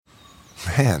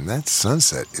Man, that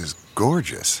sunset is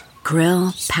gorgeous.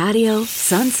 Grill, patio,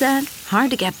 sunset.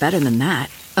 Hard to get better than that.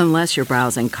 Unless you're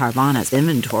browsing Carvana's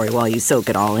inventory while you soak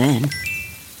it all in.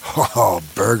 Oh,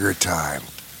 burger time.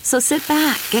 So sit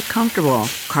back, get comfortable.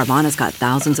 Carvana's got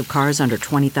thousands of cars under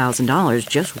 $20,000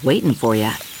 just waiting for you.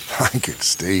 I could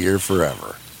stay here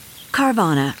forever.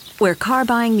 Carvana, where car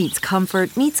buying meets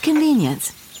comfort, meets convenience.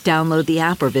 Download the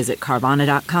app or visit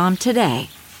Carvana.com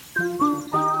today.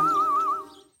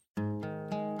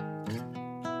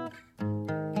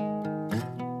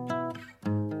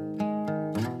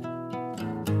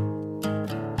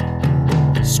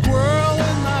 Squirrel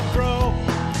in my fro,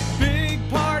 big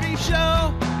party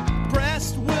show.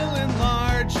 Breast will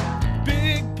enlarge,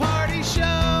 big party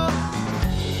show.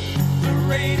 The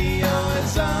radio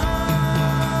is on.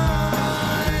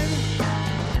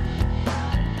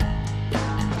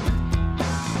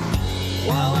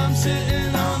 While I'm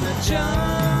sitting on the john.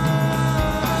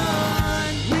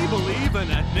 We believe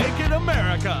in a naked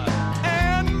America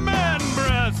and man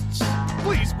breasts.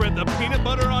 Please spread the peanut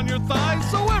butter on your thighs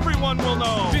so everyone will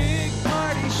know. Big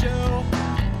party show.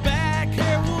 Back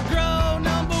hair will grow.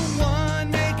 Number one,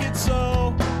 make it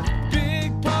so.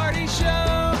 Big party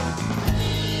show.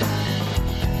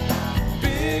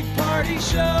 Big party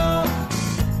show.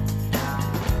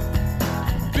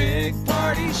 Big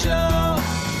party show.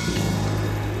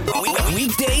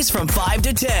 Weekdays from 5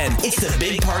 to 10. It's the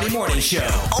Big Party Morning Show.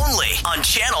 Only on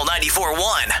Channel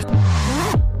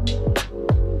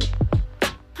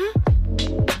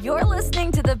 94.1. You're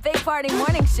listening to the Big Party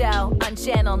Morning Show on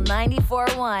Channel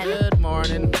 94.1. Good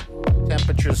morning.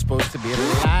 Temperature's supposed to be a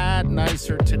lot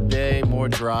nicer today, more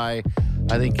dry.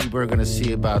 I think we're going to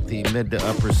see about the mid to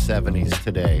upper 70s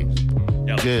today.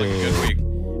 Yeah, looks like a good week.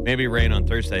 Maybe rain on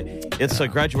Thursday. It's a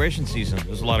graduation season.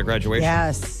 There's a lot of graduation.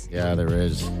 Yes. Yeah, there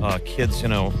is. Kids,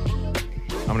 how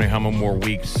many more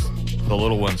weeks the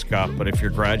little ones got, but if you're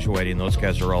graduating, those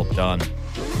guys are all done.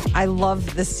 I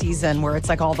love this season where it's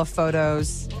like all the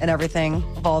photos and everything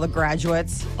of all the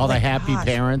graduates. All the happy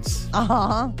parents.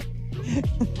 Uh-huh.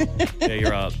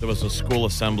 Yeah, there was a school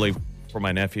assembly for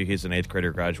my nephew. He's an 8th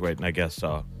grader graduate, and I guess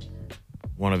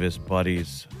one of his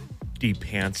buddies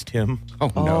de-pantsed him. Oh,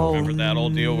 no. Remember that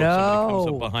old deal where somebody comes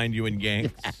up behind you and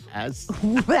yanks? Yes.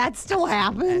 That still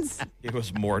happens? He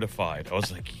was mortified. I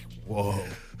was like, whoa.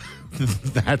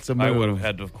 That's a move. I would have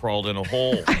had to have crawled in a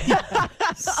hole.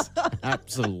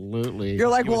 Absolutely. You're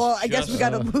like, well, I guess we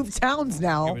got to move towns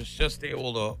now. He was just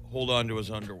able to hold on to his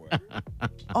underwear.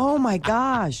 Oh, my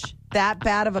gosh. That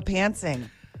bad of a pantsing.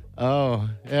 Oh,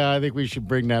 yeah, I think we should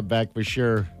bring that back for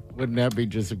sure. Wouldn't that be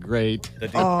just great?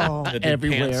 The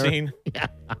everywhere. Scene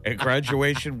at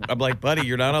graduation. I'm like, buddy,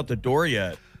 you're not out the door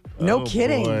yet. No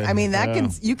kidding. Boy. I mean,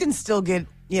 you can still get,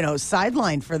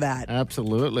 sidelined for that.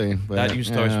 Absolutely. But, That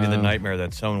used to always be the nightmare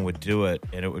that someone would do it,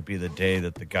 and it would be the day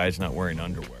that the guy's not wearing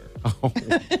underwear.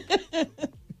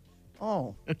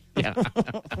 Oh. Yeah.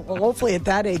 Well, hopefully at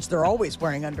that age, they're always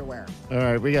wearing underwear. All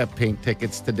right, we got pink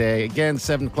tickets today. Again,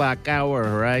 7 o'clock hour,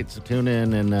 all right? So tune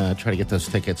in and try to get those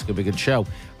tickets. It's going to be a good show.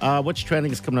 What's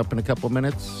trending is coming up in a couple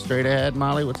minutes. Straight ahead,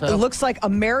 Molly, what's up? It looks like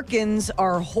Americans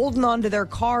are holding on to their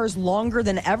cars longer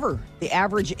than ever. The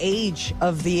average age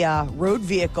of the road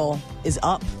vehicle is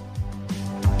up.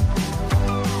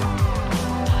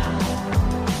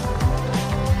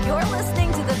 You're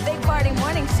listening to the Big Party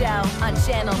Morning Show on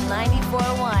Channel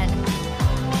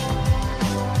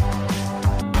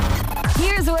 94.1.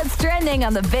 Here's what's trending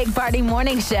on the Big Party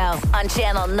Morning Show on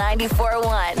Channel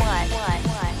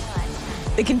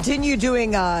 94.1. They continue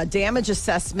doing a damage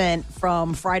assessment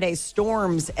from Friday's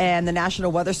storms, and the National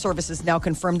Weather Service has now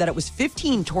confirmed that it was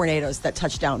 15 tornadoes that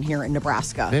touched down here in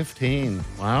Nebraska. 15.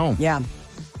 Wow. Yeah.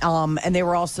 And they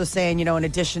were also saying, in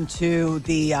addition to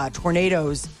the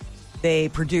tornadoes, they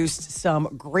produced some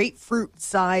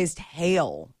grapefruit-sized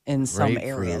hail in some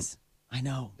areas. I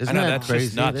know. Isn't that that's crazy?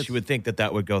 just nuts. You would think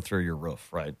that would go through your roof,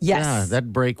 right? Yes. Yeah,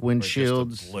 that'd break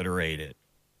windshields. Just obliterate it.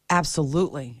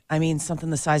 Absolutely. I mean, something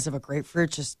the size of a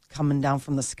grapefruit just coming down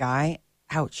from the sky.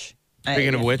 Ouch.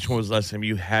 Speaking of which, when was the last time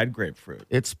you had grapefruit?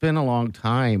 It's been a long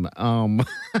time.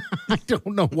 I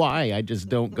don't know why. I just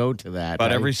don't go to that.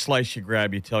 But every slice you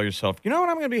grab, you tell yourself, you know what?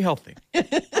 I'm going to be healthy. I'm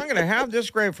going to have this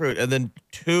grapefruit. And then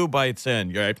 2 bites in,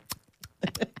 you're like...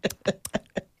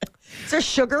 Is there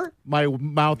sugar? My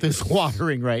mouth is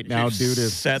watering right now due to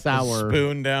set sour. the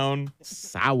spoon down.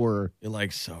 Sour. You're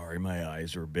like, sorry, my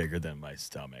eyes are bigger than my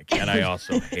stomach. And I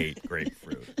also hate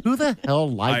grapefruit. Who the hell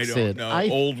likes I don't it? know.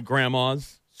 Old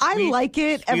grandmas. I Sweet- like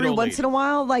it every old once in a lady.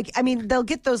 while. They'll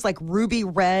get those ruby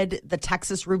red, the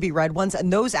Texas ruby red ones,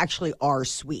 and those actually are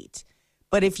sweet.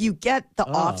 But if you get the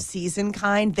off-season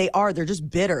kind, they're just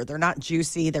bitter. They're not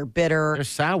juicy. They're bitter. They're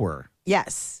sour.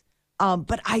 Yes.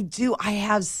 But I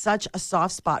have such a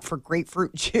soft spot for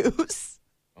grapefruit juice.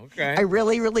 Okay. I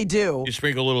really, really do. You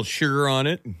sprinkle a little sugar on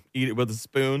it and eat it with a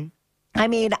spoon. I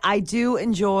mean, I do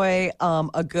enjoy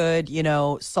a good,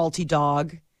 salty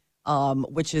dog,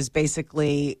 which is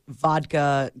basically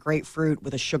vodka, grapefruit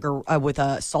with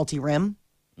a salty rim.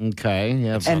 Okay.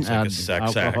 Yeah. Sounds like a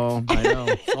sex alcohol. act. I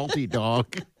know. Salty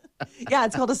dog. Yeah,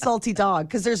 it's called a salty dog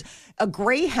because there's a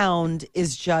Greyhound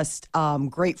is just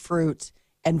grapefruit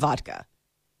and vodka.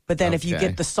 But then if you Okay.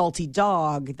 get the salty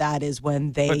dog, that is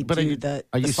when they do the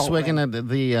Are you salt swigging rim.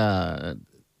 the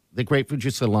grapefruit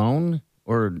juice alone,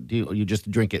 or do you just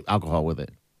drink it alcohol with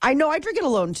it? I know I drink it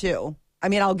alone too. I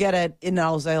mean, I'll get it and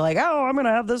I'll say like, oh, I'm going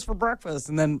to have this for breakfast.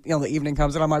 And then, the evening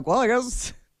comes and I'm like, well, I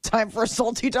guess it's time for a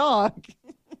salty dog.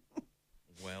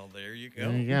 Well, there you go.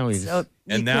 There you go. So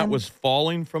And that was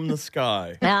falling from the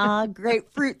sky.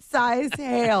 grapefruit size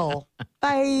hail.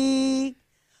 Bye.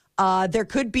 There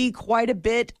could be quite a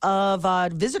bit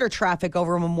of visitor traffic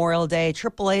over Memorial Day.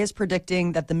 AAA is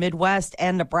predicting that the Midwest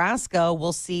and Nebraska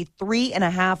will see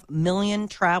 3.5 million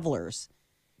travelers.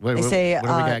 What They do say, we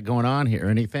got going on here?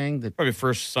 Anything that Probably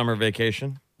first summer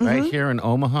vacation. right here in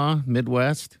Omaha,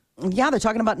 Midwest? Yeah, they're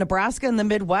talking about Nebraska and the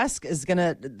Midwest is going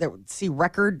to see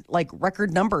record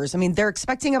numbers. I mean, they're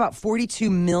expecting about 42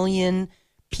 million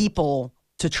people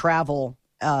to travel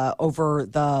over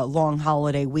the long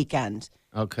holiday weekend.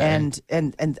 Okay.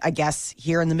 And I guess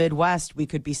here in the Midwest, we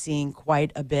could be seeing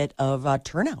quite a bit of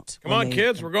turnout. Come on,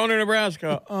 kids. We're going to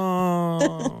Nebraska.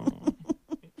 Oh.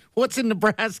 What's in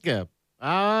Nebraska?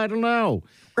 I don't know.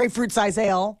 Grapefruit size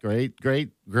ale.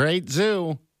 Great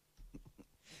zoo.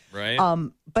 Right?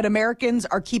 But Americans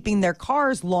are keeping their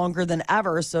cars longer than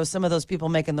ever. So some of those people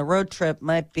making the road trip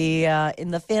might be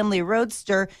in the family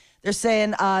roadster. They're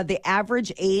saying the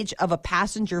average age of a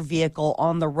passenger vehicle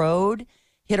on the road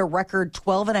hit a record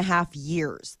 12 and a half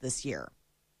years this year.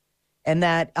 And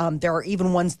that there are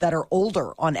even ones that are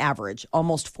older on average,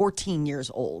 almost 14 years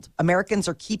old. Americans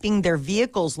are keeping their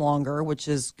vehicles longer, which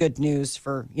is good news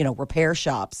for, repair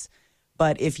shops.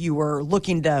 But if you were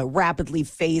looking to rapidly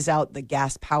phase out the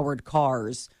gas-powered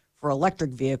cars for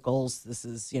electric vehicles, this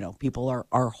is, people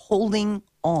are holding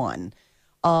on.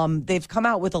 They've come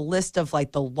out with a list of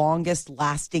like the longest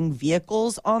lasting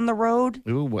vehicles on the road.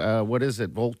 Ooh, what is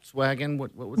it? Volkswagen?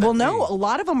 What would that Well, be? no, a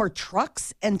lot of them are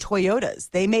trucks and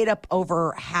Toyotas. They made up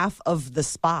over half of the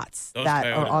spots Those that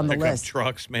are Toyota on the pickup list.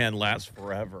 trucks, man, last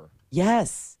forever.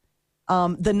 Yes.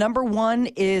 The number one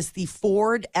is the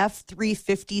Ford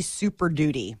F-350 Super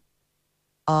Duty.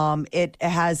 It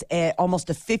has almost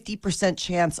a 50%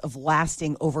 chance of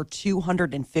lasting over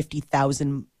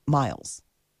 250,000 miles.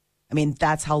 I mean,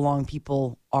 that's how long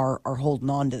people are holding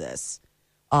on to this.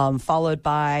 Followed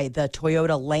by the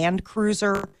Toyota Land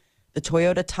Cruiser, the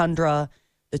Toyota Tundra,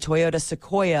 the Toyota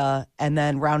Sequoia, and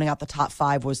then rounding out the top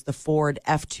five was the Ford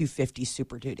F-250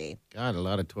 Super Duty. God, a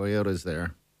lot of Toyotas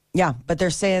there. Yeah, but they're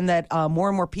saying that more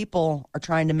and more people are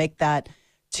trying to make that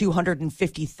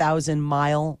 250,000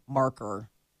 mile marker.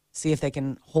 See if they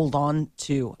can hold on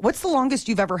to. What's the longest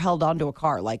you've ever held on to a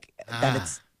car? Like that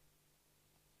it's.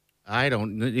 I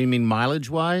don't. You mean mileage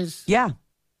wise? Yeah.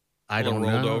 I don't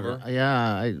rolled know. over?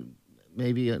 Yeah,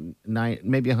 maybe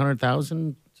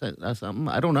 100,000 something.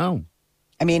 I don't know.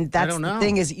 I mean, that's don't the know.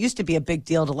 thing is, it used to be a big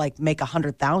deal to like make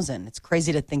 100,000. It's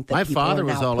crazy to think that My people father are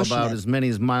was now all pushing about it. as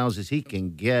many miles as he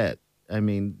can get. I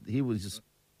mean, he was just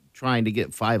trying to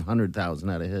get 500,000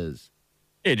 out of his.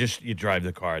 Yeah, you drive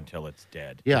the car until it's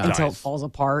dead. Yeah. Until it Dies. falls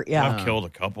apart. Yeah. I've killed a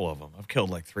couple of them. I've killed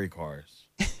like 3 cars.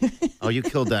 Oh, you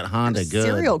killed that Honda good.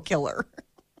 Serial killer.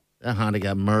 That Honda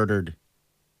got murdered.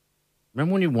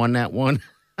 Remember when you won that one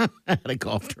at a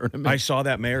golf tournament? I saw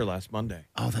that mayor last Monday.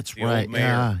 Oh, that's The old right.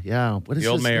 mayor. Yeah. What is The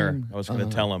old his mayor. name? I was going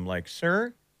to tell him, like,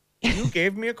 sir, you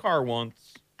gave me a car once.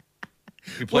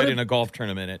 We played in a golf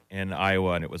tournament in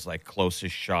Iowa, and it was like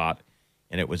closest shot,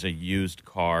 and it was a used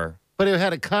car. But it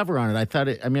had a cover on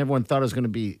it. Everyone thought it was going to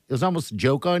be, it was almost a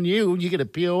joke on you. You get a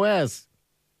POS.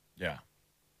 Yeah.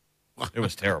 It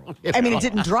was terrible. I mean, it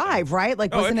didn't drive, right?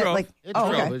 Like, No, it wasn't it drove. like? It Oh,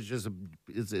 drove. okay. It was just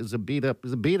it's a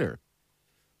beater.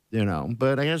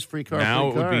 But I guess free car. Now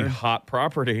it free would be car. hot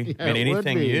property. Yeah, I mean, it would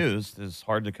anything be. used is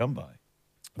hard to come by.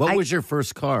 What was your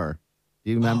first car?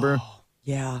 Do you remember?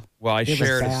 Yeah. Well, I It was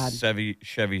shared a bad.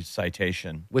 Chevy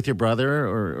Citation. With your brother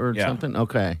or Yeah. something?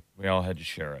 Okay. We all had to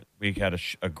share it. We had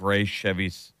a gray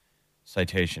Chevy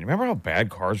Citation. Remember how bad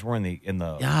cars were in the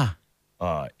Yeah.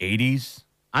 80s?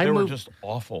 I They were moved- just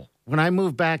awful. When I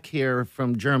moved back here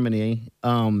from Germany,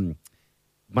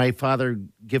 My father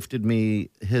gifted me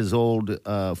his old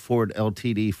Ford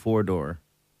LTD four-door.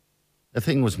 The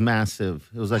thing was massive.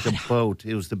 It was like a boat.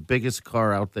 It was the biggest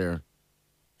car out there.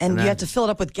 And you had to fill it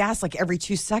up with gas like every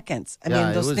 2 seconds. I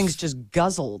mean, those things just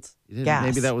guzzled gas.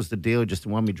 Maybe that was the deal. Just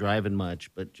didn't want me driving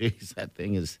much. But, geez, that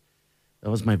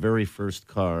was my very first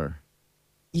car.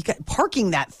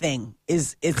 Parking that thing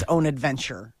is its own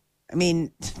adventure. I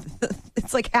mean,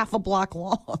 it's like half a block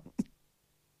long.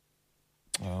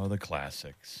 Oh, the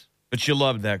classics. But you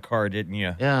loved that car, didn't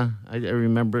you? Yeah, I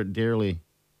remember it dearly.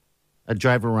 I'd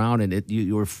drive around and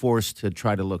you were forced to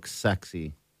try to look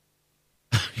sexy.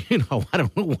 I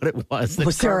don't know what it was.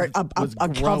 Was there a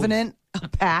covenant, a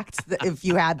pact that if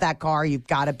you had that car, you've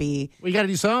got to be... Well, you got to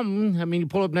do something. I mean, you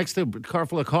pull up next to a car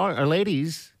full of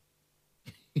ladies.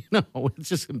 It's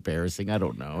just embarrassing. I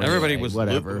don't know. Everybody Anyway, was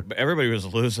whatever. Everybody was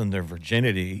losing their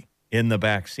virginity in the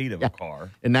back seat of a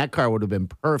car. And that car would have been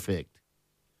perfect.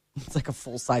 It's like a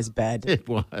full-size bed. It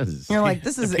was. You're like,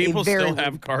 this is Do people a very... still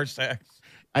have car sex?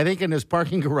 I think in this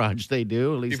parking garage they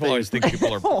do. At least People always think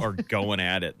people are going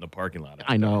at it in the parking lot.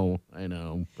 I know.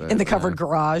 But, in the covered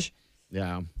garage.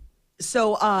 Yeah.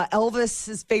 So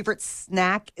Elvis's favorite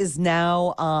snack is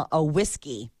now a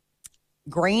whiskey.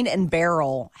 Grain and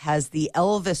Barrel has the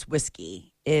Elvis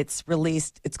whiskey. It's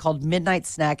released. It's called Midnight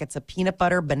Snack. It's a peanut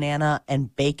butter, banana,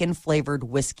 and bacon flavored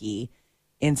whiskey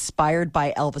inspired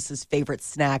by Elvis's favorite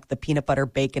snack, the peanut butter,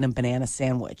 bacon, and banana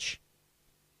sandwich.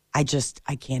 I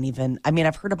can't even. I mean,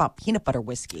 I've heard about peanut butter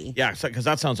whiskey. Yeah, because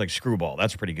that sounds like Screwball.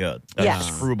 That's pretty good.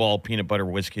 Yes. Screwball peanut butter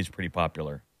whiskey is pretty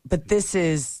popular. But this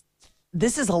is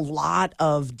a lot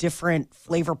of different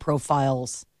flavor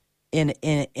profiles in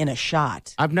a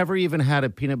shot. I've never even had a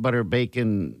peanut butter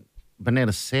bacon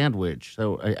banana sandwich,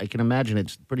 so I can imagine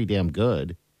it's pretty damn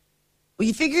good. Well,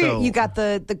 you figure you got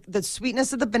the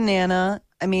sweetness of the banana.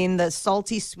 I mean, the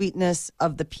salty sweetness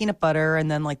of the peanut butter,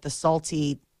 and then like the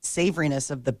salty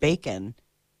savoriness of the bacon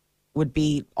would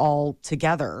be all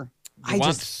together. You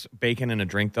want bacon in a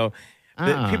drink, though?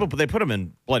 People, they put them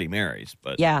in Bloody Marys,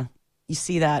 but yeah, you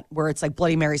see that where it's like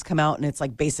Bloody Marys come out and it's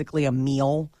like basically a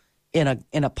meal in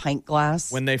a pint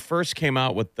glass. When they first came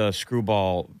out with the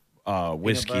Screwball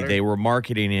whiskey, they were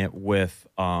marketing it with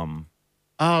having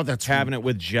it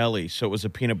with jelly, so it was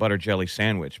a peanut butter jelly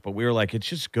sandwich. But we were like, it's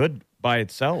just good by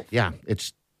itself. Yeah,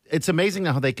 it's amazing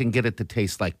how they can get it to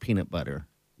taste like peanut butter.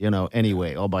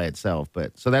 Anyway, all by itself.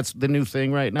 But so that's the new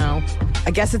thing right now.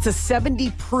 I guess it's a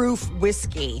 70 proof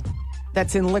whiskey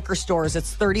that's in liquor stores.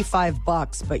 It's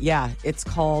 $35, but yeah, it's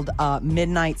called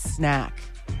Midnight Snack.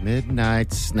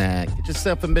 Midnight Snack. Get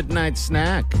yourself a midnight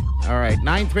snack. All right,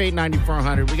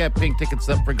 938-9400. We got pink tickets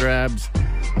up for grabs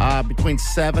between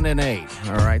 7 and 8.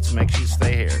 All right, so make sure you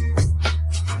stay here.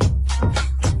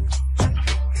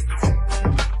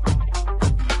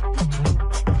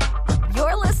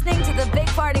 You're listening to the Big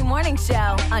Party Morning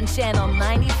Show on Channel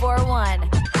 94.1.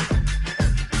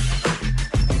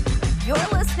 You're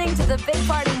listening to the Big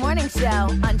Party Morning Show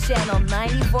on Channel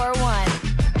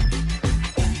 94.1.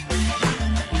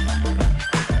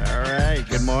 All right,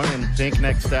 good morning. Pink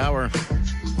next hour.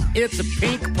 It's a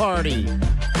pink party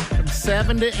from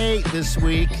 7 to 8 this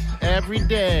week, every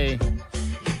day.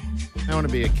 I want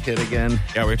to be a kid again.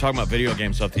 Yeah, we were talking about video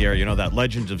games off the air. That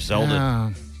Legends of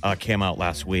Zelda came out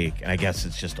last week, and I guess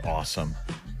it's just awesome.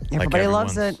 Everybody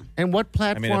loves it. And what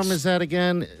platform is that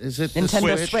again? Is it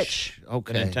Nintendo the Switch?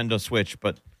 Okay. The Nintendo Switch,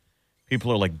 but people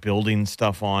are like building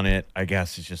stuff on it. I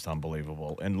guess it's just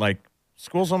unbelievable. And like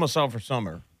school's almost out for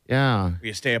summer. Yeah.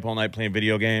 You stay up all night playing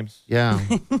video games. Yeah.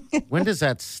 When does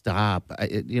that stop?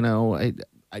 I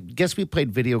guess we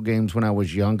played video games when I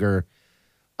was younger,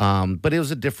 but it was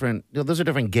those are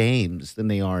different games than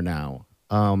they are now.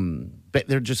 But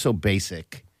they're just so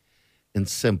basic and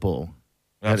simple.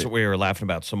 That's what we were laughing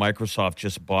about. So Microsoft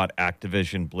just bought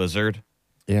Activision Blizzard.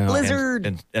 Yeah.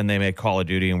 Blizzard. And they make Call of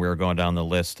Duty, and we were going down the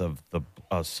list of the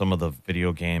some of the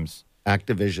video games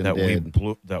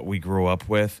Activision that we grew up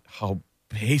with. How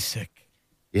basic.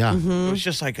 Yeah. Mm-hmm. It was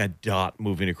just like a dot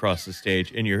moving across the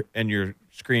stage, and your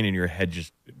screen in your head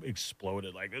just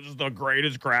exploded. Like, this is the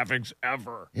greatest graphics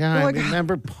ever. Yeah, I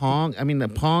remember Pong. I mean, the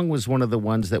Pong was one of the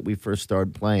ones that we first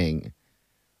started playing.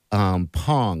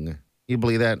 Pong. You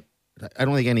believe that? I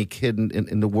don't think any kid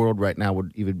in the world right now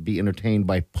would even be entertained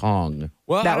by Pong.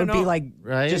 Well, That would be like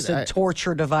Right? just a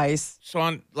torture device. So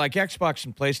on like Xbox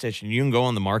and PlayStation, you can go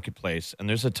on the marketplace, and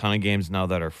there's a ton of games now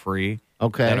that are free,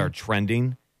 that are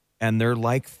trending, and they're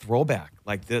like throwback,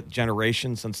 like the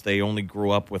generation since they only grew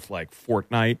up with like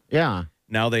Fortnite. Yeah.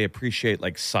 Now they appreciate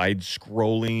like side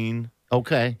scrolling,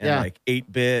 Okay. and Yeah. like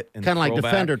 8-bit and Kind of like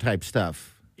throwback. Defender type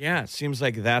stuff. Yeah, it seems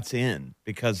like that's in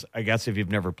because I guess if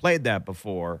you've never played that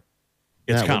before,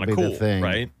 It's That kind would of be the cool, thing.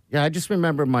 right? Yeah, I just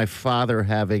remember my father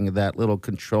having that little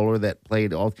controller that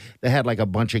played that had like a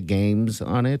bunch of games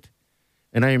on it.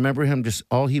 And I remember him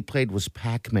all he played was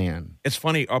Pac-Man. It's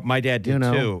funny. My dad did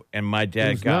too, and my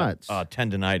dad got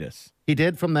tendonitis. He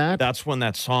did from that? That's when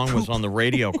that song was on the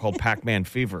radio called Pac-Man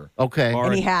Fever. Okay.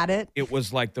 And he had it. It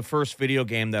was like the first video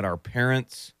game that our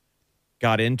parents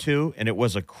got into, and it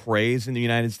was a craze in the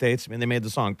United States. I mean, they made the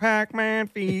song Pac-Man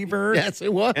Fever. Yes,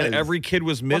 it was. And every kid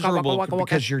was miserable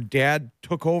because your dad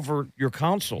took over your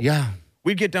console. Yeah.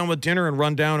 We'd get done with dinner and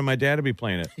run down, and my dad would be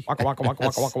playing it. Waka, waka, waka,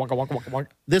 waka, waka, waka, waka, waka, waka.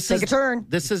 Take a turn.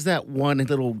 This is that one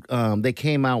little, they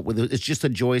came out with, it's just a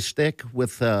joystick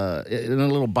with, in a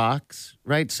little box,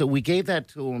 right? So we gave that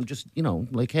to him just,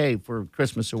 like, hey, for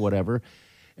Christmas or whatever.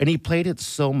 And he played it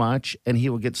so much, and he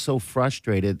would get so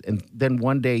frustrated. And then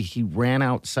one day he ran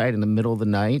outside in the middle of the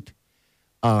night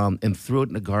and threw it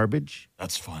in the garbage.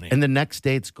 That's funny. And the next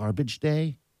day it's garbage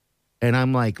day. And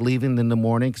I'm like leaving in the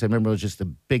morning because I remember it was just a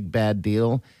big bad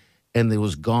deal. And it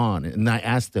was gone. And I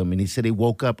asked him, and he said he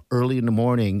woke up early in the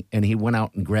morning and he went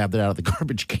out and grabbed it out of the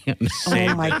garbage can.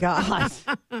 Oh, my God.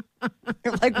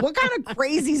 You're like, what kind of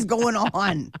crazy's going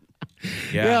on?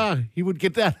 Yeah, he would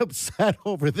get that upset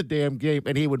over the damn game,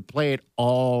 and he would play it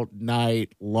all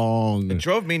night long. It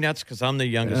drove me nuts because I'm the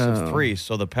youngest of three.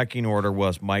 So the pecking order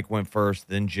was Mike went first,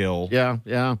 then Jill.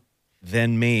 Yeah.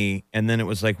 Then me, and then it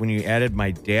was like when you added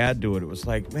my dad to it, it was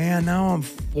like, man, now I'm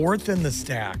fourth in the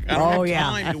stack. I don't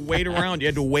have time to wait around. You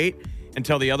had to wait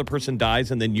until the other person dies,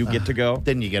 and then you get to go.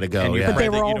 Then you get to go, But they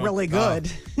were all really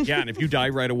good. Yeah, and if you die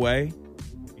right away,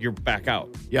 you're back out.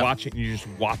 Yeah. Watching, you're just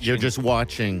watching. You're just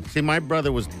watching. See, my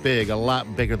brother was big, a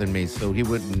lot bigger than me, so he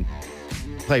wouldn't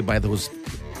play by those,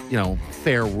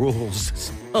 fair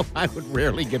rules. So I would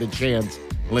rarely get a chance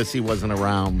unless he wasn't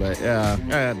around. But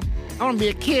I want to be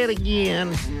a kid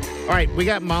again. All right, we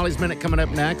got Molly's Minute coming up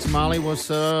next. Molly,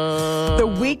 what's up? The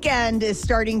Weeknd is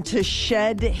starting to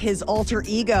shed his alter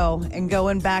ego and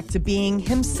going back to being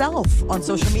himself on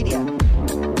social media.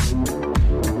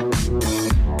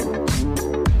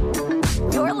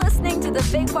 You're listening to the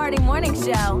Big Party Morning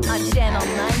Show on Channel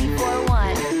 94.1.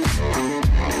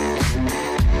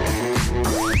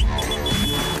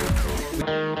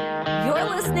 You're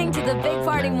listening to the Big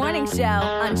Party Morning Show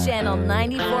on Channel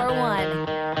 94.1.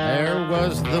 There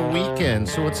was The Weeknd.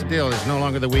 So what's the deal? It's no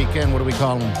longer The Weeknd. What do we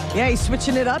call him? Yeah, he's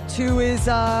switching it up to his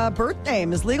birth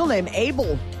name, his legal name,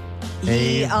 Abel.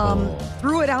 He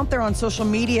threw it out there on social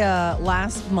media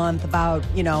last month about,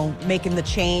 making the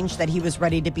change, that he was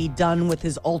ready to be done with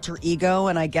his alter ego.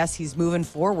 And I guess he's moving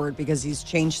forward because he's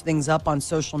changed things up on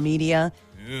social media.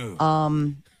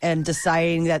 And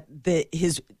deciding that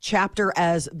his chapter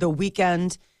as The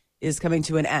Weeknd is coming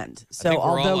to an end. So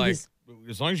although he's...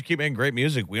 as long as you keep making great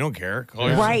music, we don't care.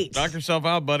 Right. Knock yourself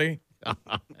out, buddy.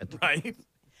 Right.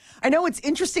 I know it's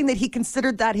interesting that he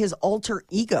considered that his alter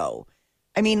ego.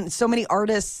 I mean, so many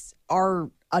artists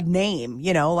are a name,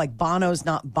 like Bono's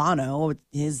not Bono.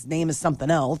 His name is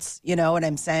something else. You know what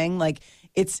I'm saying? Like,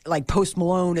 it's like Post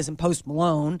Malone isn't Post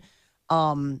Malone.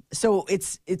 So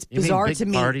it's bizarre to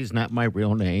me. Big Party's not my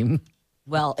real name.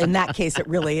 Well, in that case, it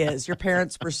really is. Your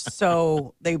parents were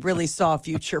they really saw a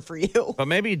future for you. But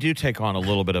maybe you do take on a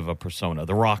little bit of a persona,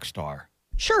 the rock star.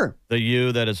 Sure. The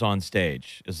you that is on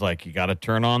stage is like, you got to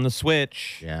turn on the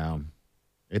switch. Yeah.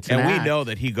 And we know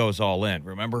that he goes all in.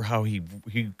 Remember how he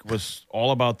was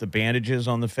all about the bandages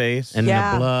on the face? And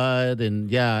the blood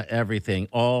and, everything.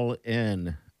 All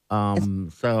in.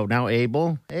 So now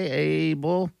Abel. Hey,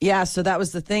 Abel. Yeah, so that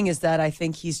was the thing, is that I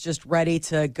think he's just ready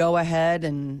to go ahead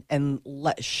and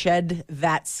shed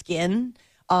that skin.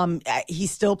 He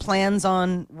still plans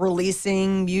on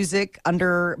releasing music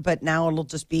but now it'll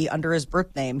just be under his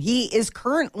birth name. He is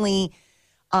currently,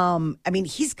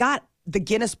 he's got the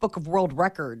Guinness Book of World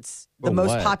Records, the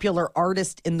most popular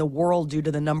artist in the world due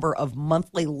to the number of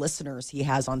monthly listeners he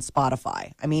has on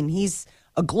Spotify. I mean, he's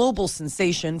a global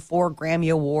sensation, 4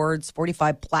 Grammy Awards,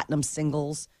 45 platinum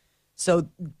singles. So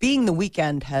being The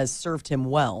Weeknd has served him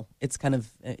well. It's kind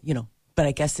of, but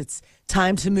I guess it's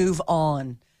time to move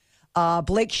on.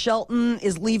 Blake Shelton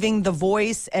is leaving The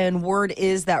Voice, and word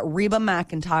is that Reba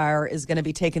McEntire is going to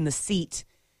be taking the seat.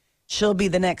 She'll be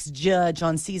the next judge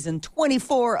on season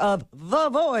 24 of The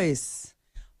Voice.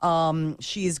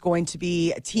 She's going to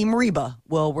be Team Reba,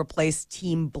 will replace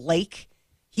Team Blake.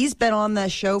 He's been on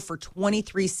that show for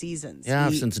 23 seasons. Yeah,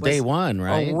 since day one,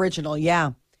 right? Original,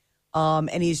 yeah.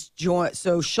 And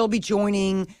so she'll be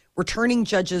joining returning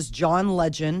judges John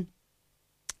Legend,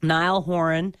 Niall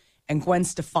Horan, and Gwen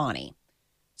Stefani.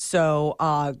 So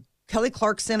Kelly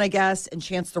Clarkson, I guess, and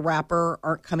Chance the Rapper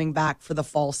aren't coming back for the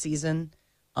fall season.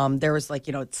 There was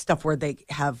stuff where they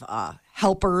have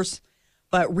helpers,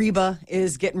 but Reba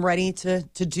is getting ready to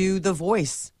do the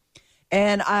voice.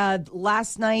 And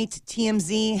last night,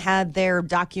 TMZ had their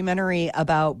documentary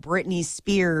about Britney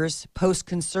Spears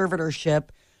post-conservatorship.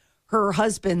 Her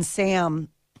husband, Sam,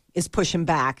 is pushing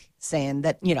back, saying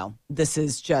that, this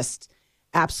is just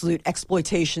absolute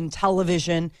exploitation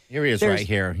television. Here he is right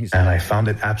here. And I found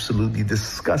it absolutely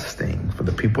disgusting for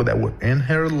the people that were in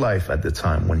her life at the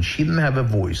time. When she didn't have a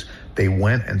voice, they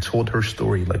went and told her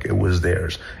story like it was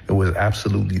theirs. It was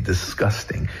absolutely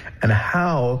disgusting. And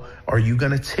how are you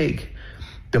going to take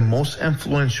the most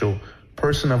influential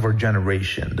person of our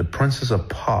generation, the princess of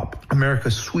pop,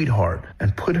 America's sweetheart,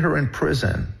 and put her in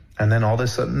prison? And then all of a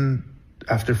sudden,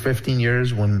 after 15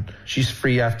 years, when she's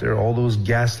free after all those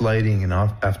gaslighting and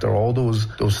after all those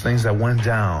things that went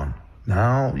down,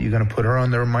 now you're going to put her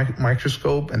under a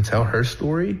microscope and tell her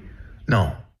story?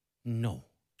 No.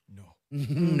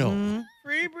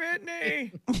 Free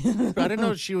Britney. I didn't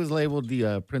know she was labeled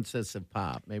the princess of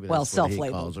pop. Maybe that's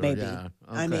self-labeled, maybe. Yeah.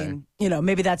 Okay. I mean,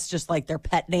 maybe that's just like their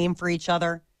pet name for each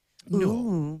other.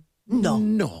 No,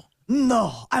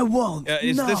 I won't.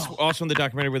 Is this also in the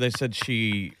documentary where they said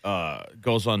she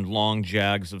goes on long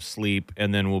jags of sleep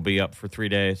and then will be up for 3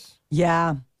 days?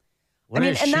 Yeah. What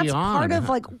is and she that's on? part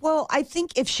of I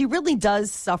think if she really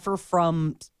does suffer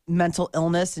from mental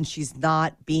illness and she's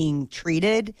not being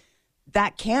treated,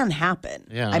 that can happen.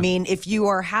 Yeah. I mean, if you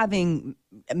are having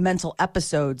mental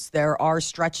episodes, there are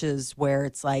stretches where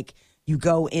it's like you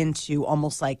go into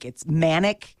almost like it's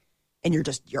manic and you're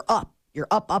up. You're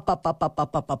up,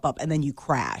 and then you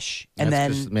crash.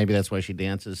 And maybe that's why she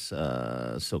dances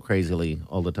so crazily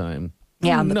all the time.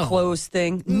 Yeah, and the clothes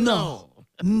thing. No.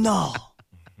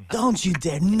 Don't you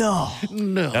dare. No.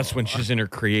 That's when she's in her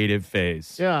creative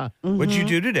phase. Yeah. What'd you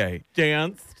do today?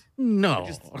 Danced? No.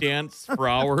 Just dance for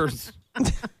hours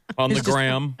on the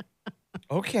gram.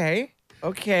 Okay.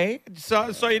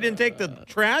 So you didn't take the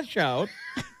trash out.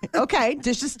 Okay,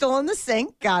 dish is still in the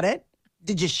sink. Got it.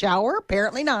 Did you shower?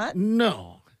 Apparently not.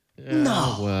 No.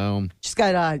 No. Well, she's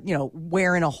got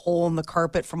wearing a hole in the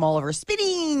carpet from all of her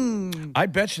spinning. I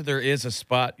bet you there is a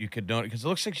spot you could notice because it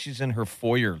looks like she's in her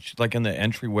foyer. She's like in the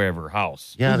entryway of her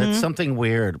house. Yeah, that's something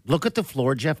weird. Look at the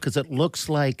floor, Jeff, because it looks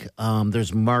like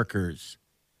there's markers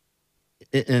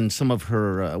in some of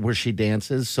her where she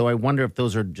dances. So I wonder if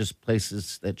those are just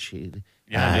places that she.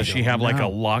 Yeah, does she have like a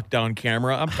lockdown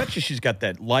camera? I bet you she's got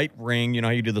that light ring. You know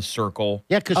how you do the circle?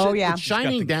 Yeah, because it's She's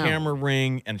shining got the down. camera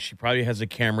ring, and she probably has a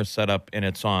camera set up, and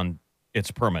it's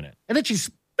permanent. And then she's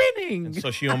spinning. And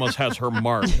so she almost has her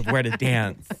mark of where to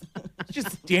dance.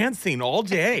 Just dancing all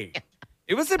day.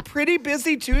 It was a pretty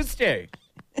busy Tuesday.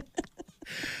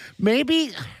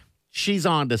 Maybe she's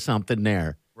on to something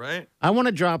there. Right? I want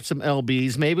to drop some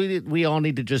LBs. Maybe we all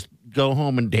need to just go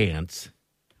home and dance.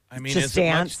 I mean, Just is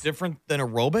dance. it much different than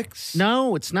aerobics?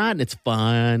 No, it's not. It's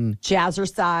fun.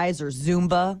 Jazzercise or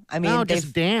Zumba. I mean, No,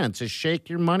 just dance. Just shake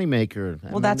your moneymaker.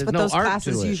 Well, that's what those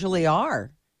classes usually are.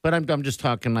 But I'm just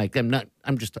talking like I'm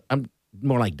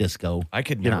more like disco. I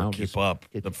could never keep up.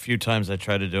 The few times I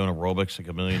tried to do an aerobics like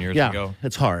a million years ago.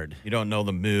 It's hard. You don't know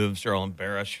the moves. You're all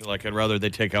embarrassed. You're like, I'd rather they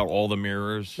take out all the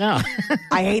mirrors. No.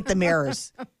 I hate the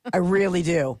mirrors. I really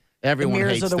do. Everyone the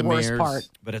mirrors hates are the worst mirrors. part.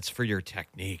 But it's for your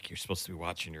technique. You're supposed to be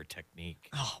watching your technique.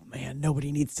 Oh, man,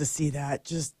 nobody needs to see that.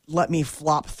 Just let me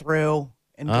flop through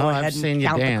and go I've ahead seen and you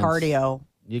count dance. the cardio.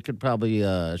 You could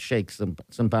probably shake some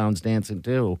pounds dancing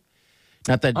too.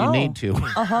 Not that you need to.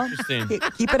 Interesting.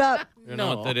 Keep it up. You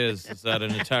know what that is? Is that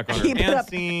an attack on her Keep it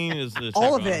up. dancing? Is it an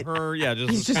All attack of on it. her? Yeah,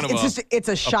 just kind of it's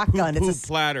a shotgun. poo-poo It's a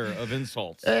platter of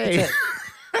insults. Hey,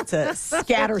 it's a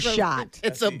scatter shot.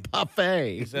 it's a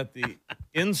buffet. Is that the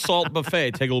insult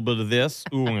buffet? Take a little bit of this.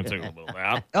 Ooh, I'm going to take a little bit of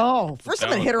that. Oh, first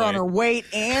I'm That going to hit her was on her weight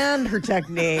and her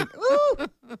technique. Ooh,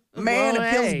 man, Well,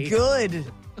 it hey. feels good.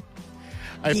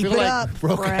 I Keep feel it like up,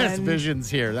 broadcast friend. visions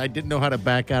here. I didn't know how to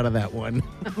back out of that one.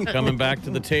 Coming back to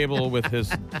the table with his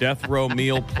death row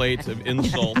meal plate of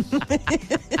insults. Got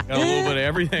a little bit of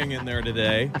everything in there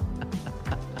today.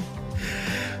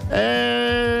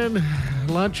 And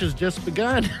lunch has just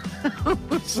begun.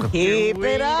 So here Keep we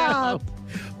it go. up.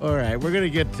 All right, we're going to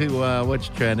get to what's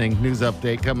trending. News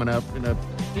update coming up in a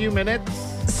few minutes.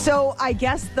 So I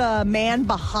guess the man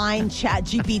behind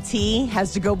ChatGPT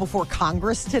has to go before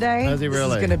Congress today. Does he This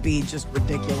really? is going to be just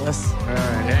ridiculous. All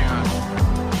right, hang on.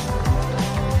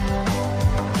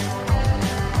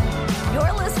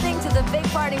 You're listening to the Big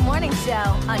Party Morning Show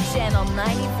on Channel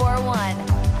 94.1.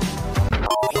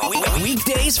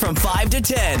 Weekdays from 5 to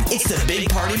 10. It's the Big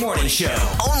Party Morning Show.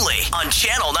 Only on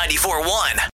Channel 94.1.